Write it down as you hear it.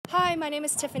Hi, my name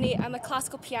is Tiffany. I'm a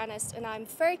classical pianist and I'm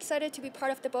very excited to be part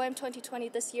of the Bohème 2020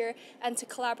 this year and to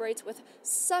collaborate with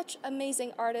such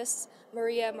amazing artists,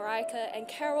 Maria, Marika, and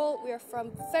Carol. We are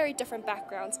from very different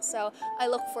backgrounds, so I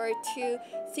look forward to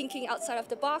thinking outside of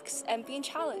the box and being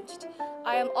challenged.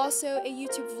 I am also a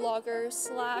YouTube vlogger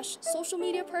slash social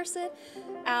media person,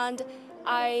 and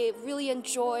I really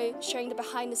enjoy sharing the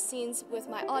behind the scenes with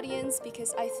my audience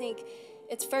because I think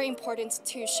it's very important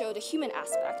to show the human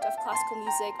aspect of classical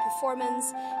music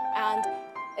performance, and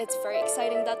it's very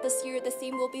exciting that this year the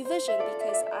theme will be vision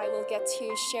because I will get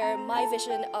to share my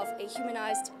vision of a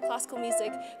humanized classical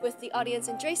music with the audience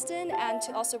in Dresden and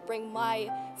to also bring my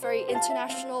very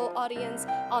international audience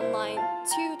online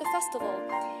to the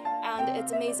festival. And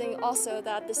it's amazing also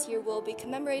that this year we'll be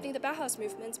commemorating the Bauhaus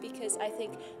movement because I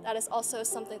think that is also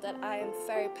something that I am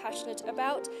very passionate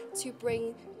about, to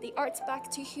bring the arts back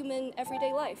to human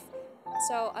everyday life.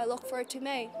 So I look forward to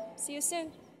May. See you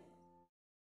soon.